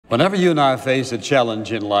Whenever you and I face a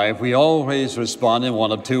challenge in life, we always respond in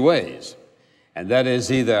one of two ways, and that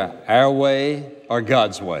is either our way or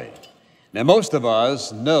God's way. Now, most of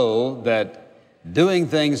us know that doing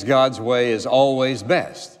things God's way is always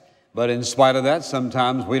best, but in spite of that,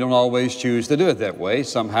 sometimes we don't always choose to do it that way.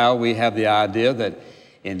 Somehow we have the idea that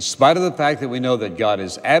in spite of the fact that we know that God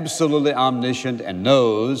is absolutely omniscient and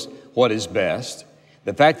knows what is best,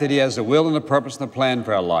 the fact that He has a will and a purpose and a plan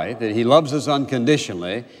for our life, that He loves us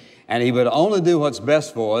unconditionally, and He would only do what's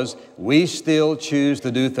best for us, we still choose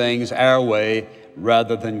to do things our way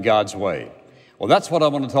rather than God's way. Well, that's what I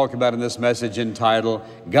want to talk about in this message entitled,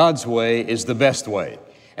 God's Way is the Best Way.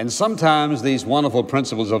 And sometimes these wonderful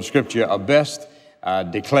principles of Scripture are best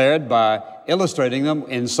declared by illustrating them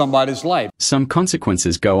in somebody's life. Some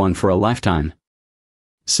consequences go on for a lifetime.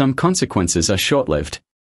 Some consequences are short-lived.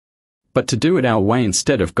 But to do it our way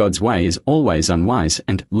instead of God's way is always unwise,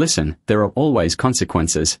 and, listen, there are always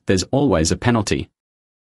consequences, there's always a penalty.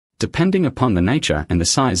 Depending upon the nature and the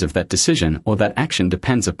size of that decision or that action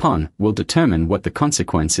depends upon, will determine what the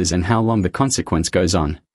consequence is and how long the consequence goes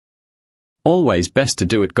on. Always best to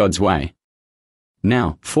do it God's way.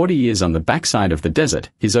 Now, 40 years on the backside of the desert,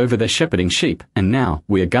 He's over there shepherding sheep, and now,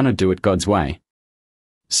 we are gonna do it God's way.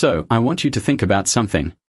 So, I want you to think about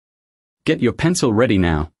something. Get your pencil ready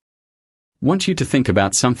now. Want you to think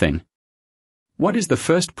about something. What is the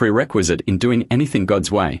first prerequisite in doing anything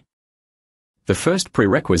God's way? The first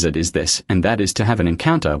prerequisite is this, and that is to have an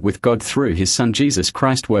encounter with God through His Son Jesus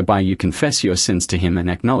Christ, whereby you confess your sins to Him and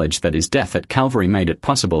acknowledge that His death at Calvary made it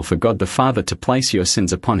possible for God the Father to place your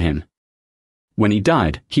sins upon Him. When He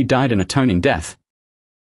died an atoning death.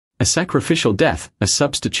 A sacrificial death, a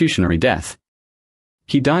substitutionary death.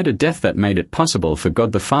 He died a death that made it possible for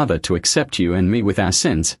God the Father to accept you and me with our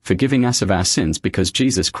sins, forgiving us of our sins because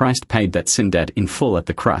Jesus Christ paid that sin debt in full at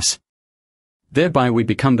the cross. Thereby we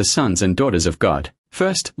become the sons and daughters of God.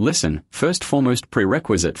 First, listen, first foremost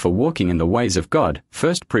prerequisite for walking in the ways of God,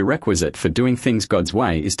 first prerequisite for doing things God's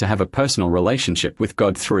way is to have a personal relationship with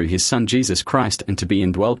God through His Son Jesus Christ and to be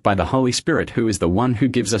indwelt by the Holy Spirit, who is the one who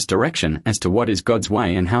gives us direction as to what is God's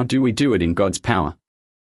way and how do we do it in God's power.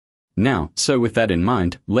 Now, so with that in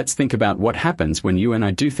mind, let's think about what happens when you and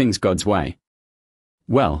I do things God's way.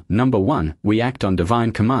 Well, number one, we act on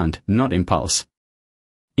divine command, not impulse.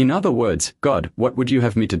 In other words, God, what would you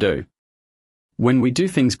have me to do? When we do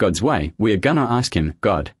things God's way, we are gonna ask Him,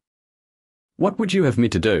 God, what would you have me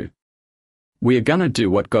to do? We are gonna do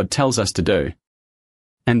what God tells us to do.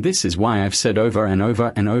 And this is why I've said over and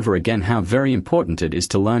over and over again how very important it is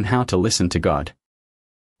to learn how to listen to God.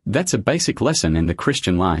 That's a basic lesson in the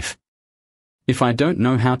Christian life. If I don't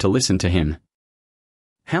know how to listen to Him,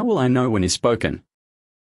 how will I know when He's spoken?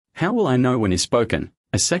 How will I know when He's spoken?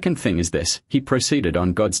 A second thing is this, He proceeded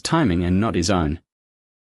on God's timing and not His own.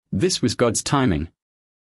 This was God's timing.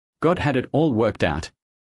 God had it all worked out.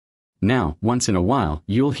 Now, once in a while,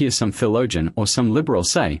 you'll hear some theologian or some liberal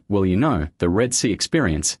say, well, you know, the Red Sea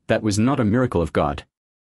experience, that was not a miracle of God.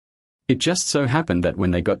 It just so happened that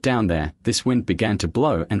when they got down there, this wind began to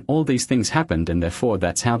blow and all these things happened and therefore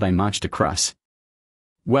that's how they marched across.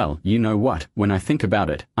 Well, you know what, when I think about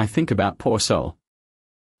it, I think about poor soul.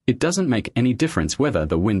 It doesn't make any difference whether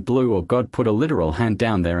the wind blew or God put a literal hand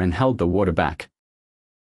down there and held the water back.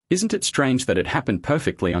 Isn't it strange that it happened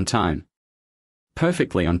perfectly on time?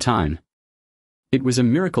 Perfectly on time. It was a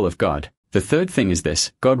miracle of God. The third thing is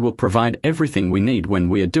this, God will provide everything we need when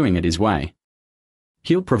we are doing it His way.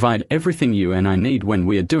 He'll provide everything you and I need when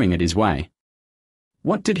we are doing it His way.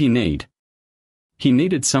 What did He need? He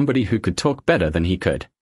needed somebody who could talk better than He could.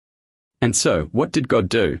 And so, what did God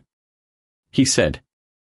do? He said,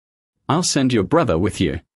 I'll send your brother with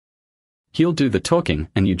you. He'll do the talking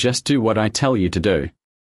and you just do what I tell you to do.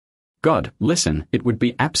 God, listen, it would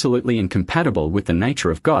be absolutely incompatible with the nature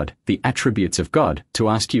of God, the attributes of God, to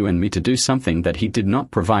ask you and me to do something that He did not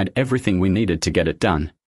provide everything we needed to get it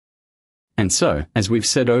done. And so, as we've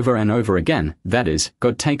said over and over again, that is,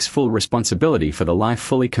 God takes full responsibility for the life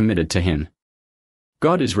fully committed to Him.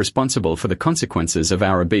 God is responsible for the consequences of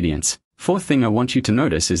our obedience. Fourth thing I want you to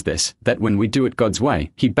notice is this, that when we do it God's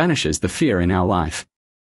way, He banishes the fear in our life.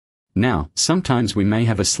 Now, sometimes we may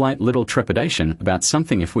have a slight little trepidation about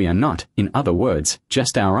something if we are not, in other words,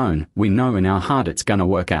 just our own, we know in our heart it's gonna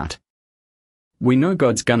work out. We know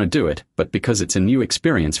God's gonna do it, but because it's a new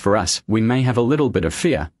experience for us, we may have a little bit of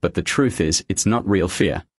fear, but the truth is, it's not real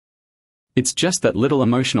fear. It's just that little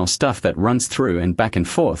emotional stuff that runs through and back and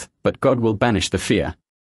forth, but God will banish the fear.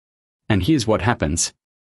 And here's what happens.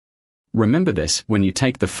 Remember this, when you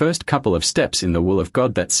take the first couple of steps in the will of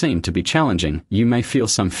God that seem to be challenging, you may feel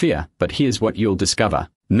some fear, but here's what you'll discover.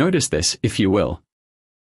 Notice this, if you will.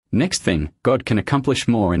 Next thing, God can accomplish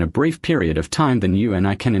more in a brief period of time than you and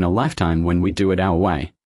I can in a lifetime when we do it our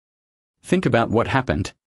way. Think about what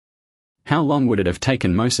happened. How long would it have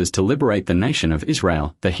taken Moses to liberate the nation of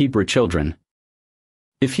Israel, the Hebrew children?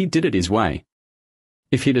 If he did it his way.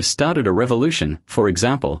 If he'd have started a revolution, for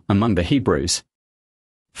example, among the Hebrews.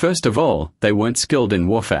 First of all, they weren't skilled in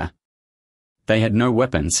warfare. They had no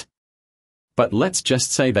weapons. But let's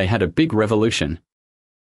just say they had a big revolution.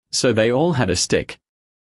 So they all had a stick.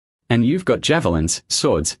 And you've got javelins,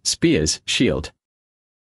 swords, spears, shield.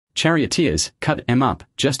 Charioteers, cut 'em up,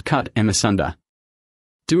 just cut 'em asunder.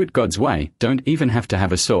 Do it God's way, don't even have to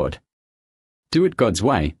have a sword. Do it God's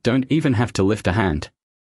way, don't even have to lift a hand.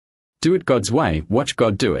 Do it God's way, watch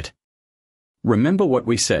God do it. Remember what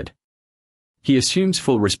we said. He assumes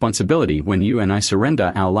full responsibility when you and I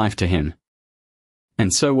surrender our life to Him.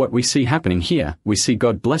 And so what we see happening here, we see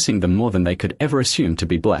God blessing them more than they could ever assume to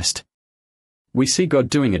be blessed. We see God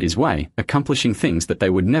doing it His way, accomplishing things that they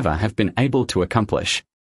would never have been able to accomplish.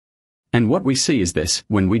 And what we see is this: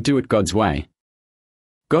 when we do it God's way,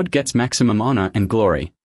 God gets maximum honor and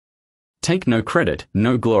glory. Take no credit,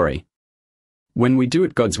 no glory. When we do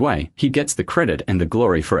it God's way, He gets the credit and the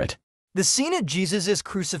glory for it. The scene at Jesus'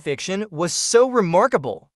 crucifixion was so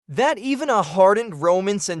remarkable that even a hardened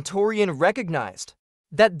Roman centurion recognized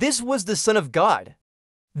that this was the Son of God.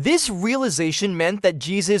 This realization meant that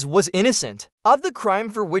Jesus was innocent of the crime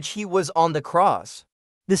for which He was on the cross.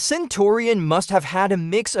 The centurion must have had a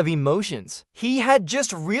mix of emotions. He had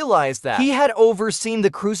just realized that he had overseen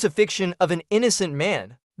the crucifixion of an innocent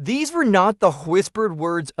man. These were not the whispered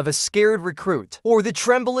words of a scared recruit or the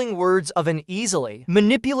trembling words of an easily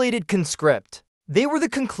manipulated conscript. They were the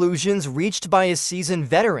conclusions reached by a seasoned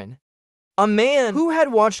veteran, a man who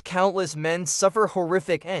had watched countless men suffer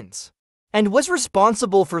horrific ends and was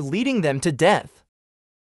responsible for leading them to death.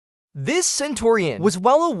 This centurion was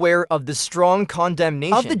well aware of the strong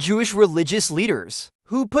condemnation of the Jewish religious leaders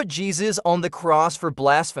who put Jesus on the cross for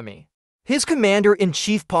blasphemy. His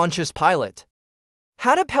commander-in-chief Pontius Pilate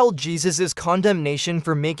had upheld Jesus' condemnation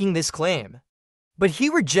for making this claim, but he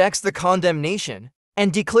rejects the condemnation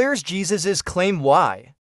and declares Jesus' claim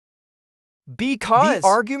why. Because the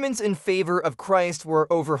arguments in favor of Christ were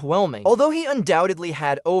overwhelming. Although he undoubtedly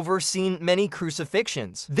had overseen many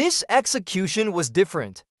crucifixions, this execution was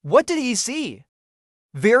different. What did he see?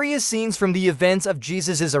 Various scenes from the events of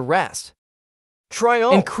Jesus' arrest,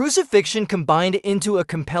 trial, and crucifixion combined into a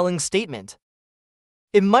compelling statement.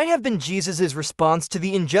 It might have been Jesus' response to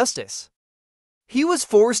the injustice he was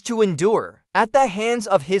forced to endure at the hands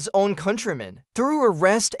of his own countrymen through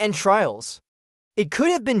arrest and trials. It could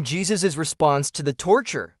have been Jesus' response to the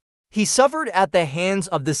torture he suffered at the hands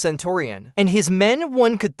of the centurion and his men.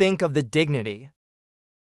 One could think of the dignity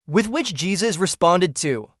with which Jesus responded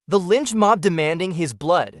to the lynch mob demanding his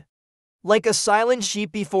blood, like a silent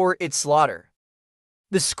sheep before its slaughter.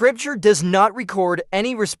 The scripture does not record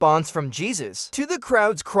any response from Jesus to the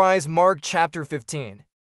crowd's cries. Mark chapter 15,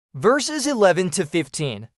 verses 11 to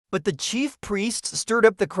 15. But the chief priests stirred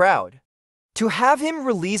up the crowd to have him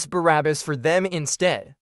release Barabbas for them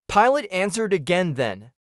instead. Pilate answered again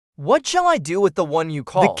then, "What shall I do with the one you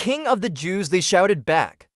call the King of the Jews?" They shouted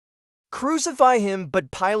back, "Crucify him."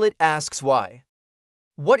 But Pilate asks why.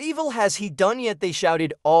 "What evil has he done yet?" They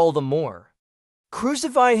shouted all the more,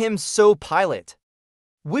 "Crucify him." So Pilate,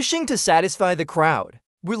 wishing to satisfy the crowd,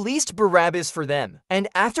 released Barabbas for them, and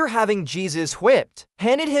after having Jesus whipped,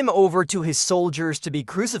 handed him over to his soldiers to be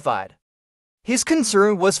crucified. His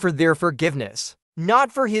concern was for their forgiveness,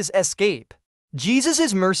 not for his escape.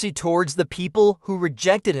 Jesus' mercy towards the people who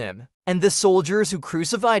rejected him and the soldiers who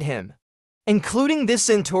crucified him, including this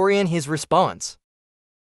centurion. His response: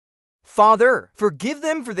 "Father, forgive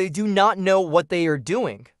them, for they do not know what they are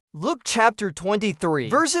doing." Luke chapter 23,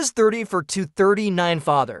 verses 34 to 39.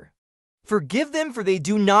 "Father, forgive them, for they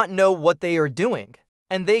do not know what they are doing."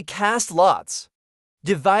 And they cast lots,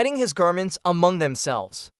 dividing his garments among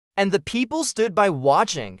themselves. And the people stood by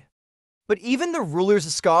watching. But even the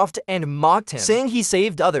rulers scoffed and mocked him, saying, "He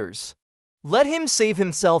saved others. Let him save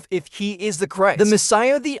himself if he is the Christ, the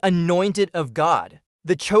Messiah, the anointed of God."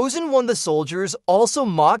 The chosen one. The soldiers also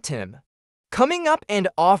mocked him, coming up and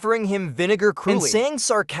offering him vinegar cruelly, and saying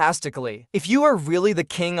sarcastically, "If you are really the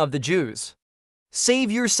King of the Jews,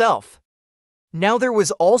 save yourself." Now there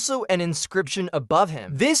was also an inscription above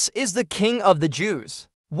him, "This is the King of the Jews."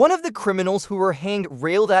 One of the criminals who were hanged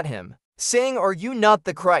railed at him, saying, "Are you not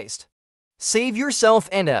the Christ? Save yourself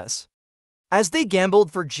and us." As they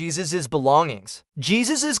gambled for Jesus' belongings,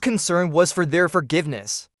 Jesus' concern was for their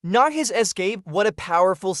forgiveness, not his escape. What a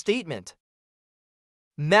powerful statement.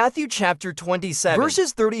 Matthew chapter 27,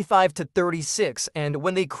 verses 35 to 36, and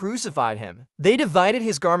when they crucified him, they divided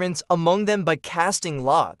his garments among them by casting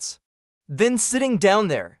lots. Then sitting down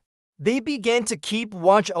there, they began to keep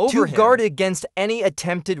watch over him to guard against any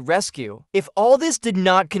attempted rescue. If all this did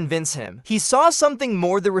not convince him, he saw something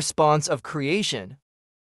more: the response of creation.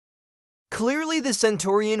 Clearly, the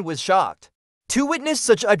centurion was shocked to witness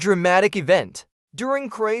such a dramatic event during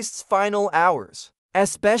Christ's final hours,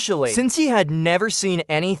 especially since he had never seen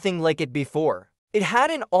anything like it before. It had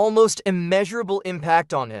an almost immeasurable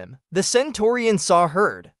impact on him. The centurion saw,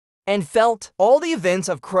 heard, and felt all the events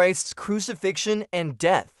of Christ's crucifixion and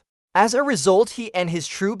death. As a result, he and his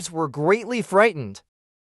troops were greatly frightened.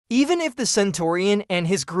 Even if the centurion and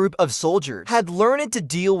his group of soldiers had learned to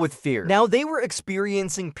deal with fear, now they were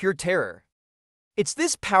experiencing pure terror. It's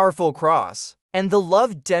this powerful cross and the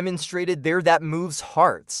love demonstrated there that moves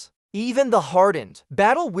hearts, even the hardened,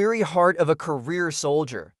 battle-weary heart of a career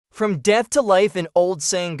soldier. From death to life, an old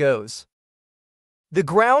saying goes, the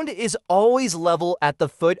ground is always level at the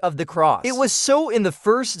foot of the cross. It was so in the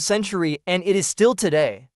first century, and it is still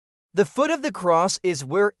today. The foot of the cross is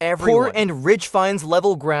where everyone, poor and rich, finds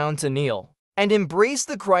level ground to kneel and embrace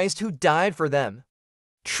the Christ who died for them.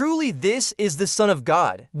 Truly, this is the Son of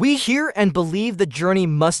God. We hear and believe the journey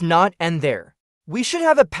must not end there. We should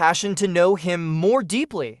have a passion to know Him more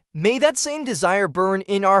deeply. May that same desire burn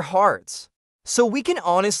in our hearts, so we can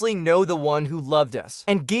honestly know the one who loved us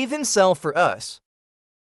and gave Himself for us.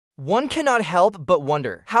 One cannot help but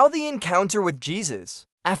wonder how the encounter with Jesus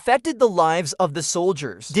affected the lives of the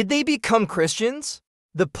soldiers. Did they become Christians?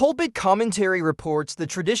 The pulpit commentary reports the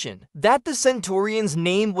tradition that the centurion's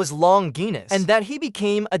name was Longinus and that he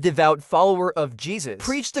became a devout follower of Jesus,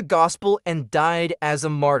 preached the gospel, and died as a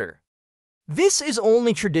martyr. This is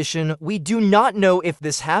only tradition. We do not know if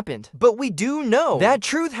this happened, but we do know that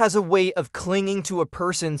truth has a way of clinging to a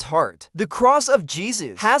person's heart. The cross of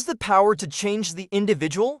Jesus has the power to change the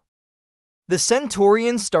individual. The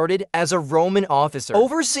centurion started as a Roman officer,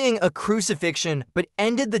 overseeing a crucifixion, but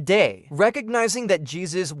ended the day recognizing that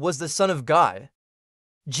Jesus was the Son of God.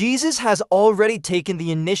 Jesus has already taken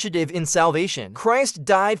the initiative in salvation. Christ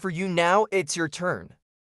died for you, now it's your turn.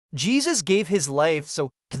 Jesus gave His life so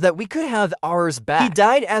that we could have ours back. He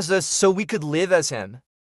died as us so we could live as Him.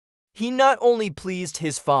 He not only pleased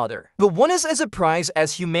His Father, but won us as a prize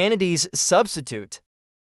as humanity's substitute.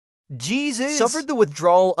 Jesus suffered the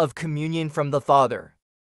withdrawal of communion from the Father.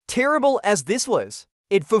 Terrible as this was,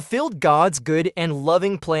 it fulfilled God's good and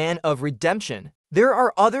loving plan of redemption. There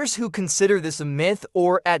are others who consider this a myth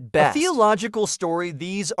or, at best, a theological story.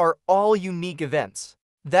 These are all unique events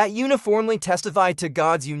that uniformly testify to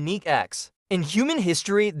God's unique acts. In human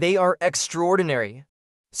history, they are extraordinary,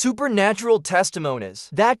 supernatural testimonies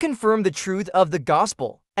that confirm the truth of the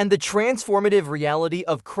gospel and the transformative reality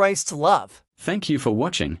of Christ's love. Thank you for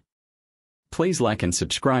watching. Please like and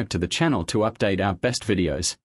subscribe to the channel to update our best videos.